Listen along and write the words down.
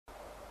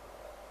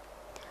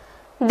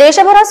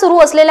देशभरात सुरू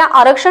असलेल्या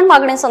आरक्षण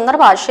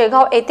मागणीसंदर्भात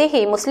शेगाव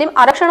येथेही मुस्लिम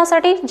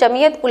आरक्षणासाठी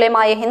जमियत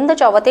उलेमाए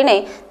हिंदच्या वतीने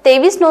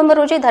 23 नोव्हेंबर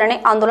रोजी धरणे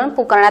आंदोलन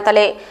पुकारण्यात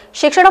आले।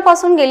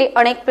 शिक्षणापासून गेली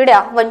अनेक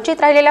पिढ्या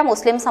वंचित राहिलेल्या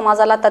मुस्लिम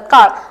समाजाला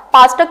तत्काळ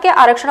 5%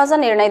 आरक्षणाचा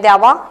निर्णय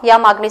द्यावा या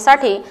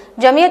मागणीसाठी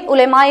जमियत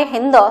उलेमाए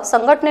हिंद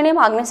संघटनेने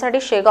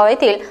मागणीसाठी शेगाव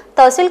येथील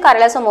तहसील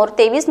कार्यालयासमोर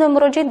 23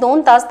 नोव्हेंबर रोजी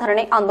 2 तास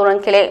धरणे आंदोलन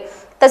केले।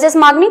 तसेच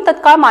मागणी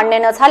तत्काळ मान्य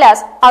न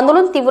झाल्यास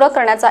आंदोलन तीव्र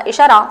करण्याचा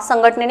इशारा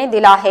संघटनेने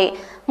दिला आहे।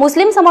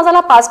 मुस्लिम समाजाला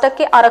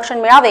 5% आरक्षण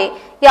मिळावे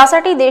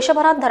यासाठी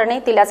देशभरात धरणे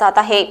दिले जात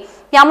आहे।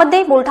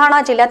 यामध्ये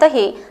बुलढाणा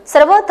जिल्ह्यातही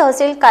सर्व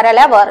तहसील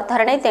कार्यालयावर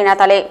धरणे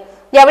देण्यात आले।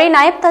 यावेळी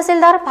नायब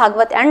तहसीलदार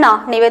भागवत यांना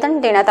निवेदन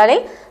देण्यात आले।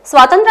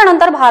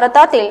 स्वातंत्र्यानंतर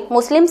भारतातील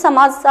मुस्लिम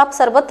समाज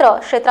सर्वत्र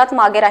क्षेत्रात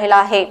मागे राहिला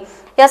आहे।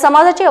 या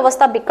समाजाची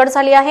अवस्था बिकट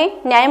झाली आहे।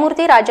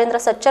 न्यायमूर्ती राजेंद्र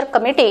सच्चर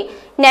कमिटी,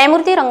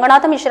 न्यायमूर्ती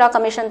रंगनाथ मिश्रा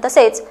कमिशन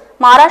तसेच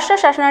महाराष्ट्र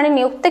शासनाने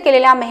नियुक्त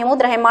केलेल्या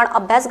मेहमूद रहमान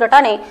अभ्यास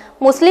गटाने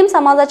मुस्लिम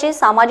समाजाची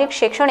सामाजिक,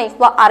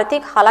 शैक्षणिक व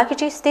आर्थिक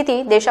हालाखीची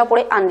स्थिती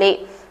देशापुढे आणली।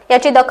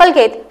 याची दखल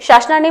घेत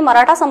शासनाने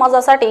मराठा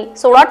समाजासाठी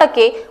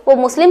 16% व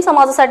मुस्लिम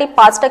समाजासाठी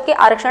 5%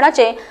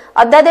 आरक्षणाचे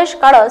अध्यादेश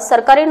काढत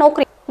सरकारी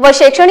नोकरी व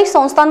शैक्षणिक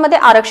संस्थांमध्ये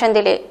आरक्षण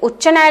दिले।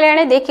 उच्च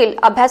न्यायालयाने देखील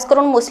अभ्यास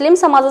करून मुस्लिम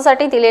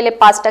समाजासाठी दिलेले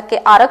 5%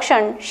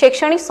 आरक्षण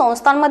शैक्षणिक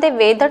संस्थांमध्ये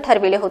वैध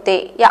ठरविले होते।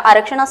 या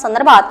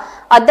आरक्षणासंदर्भात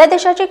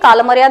अध्यादेशाची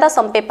कालमर्यादा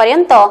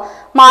संपेपर्यंत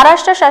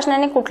महाराष्ट्र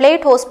शासनाने कुठलेही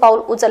ठोस पाऊल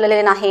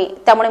उचललेले नाही।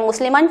 त्यामुळे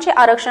मुस्लिमांचे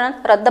आरक्षण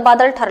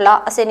रद्दबातल ठरला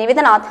असे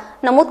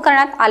निवेदनात नमूद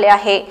करण्यात आले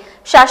आहे।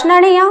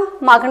 शासनाने या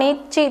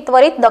मागणीची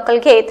त्वरित दखल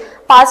घेत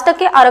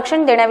 5%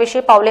 आरक्षण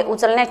देण्याविषयी पावले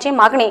उचलण्याची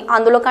मागणी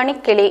आंदोलकांनी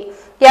केली।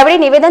 यावेळी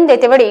निवेदन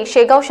देतेवेळी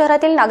शेगाव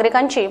शहरातील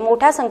नागरिकांची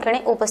मोठ्या संख्येने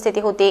उपस्थिती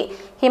होती।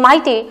 ही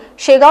माहिती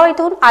शेगाव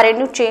येथून आरएन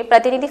न्यूजचे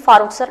प्रतिनिधी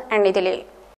फारुख सर यांनी दिली।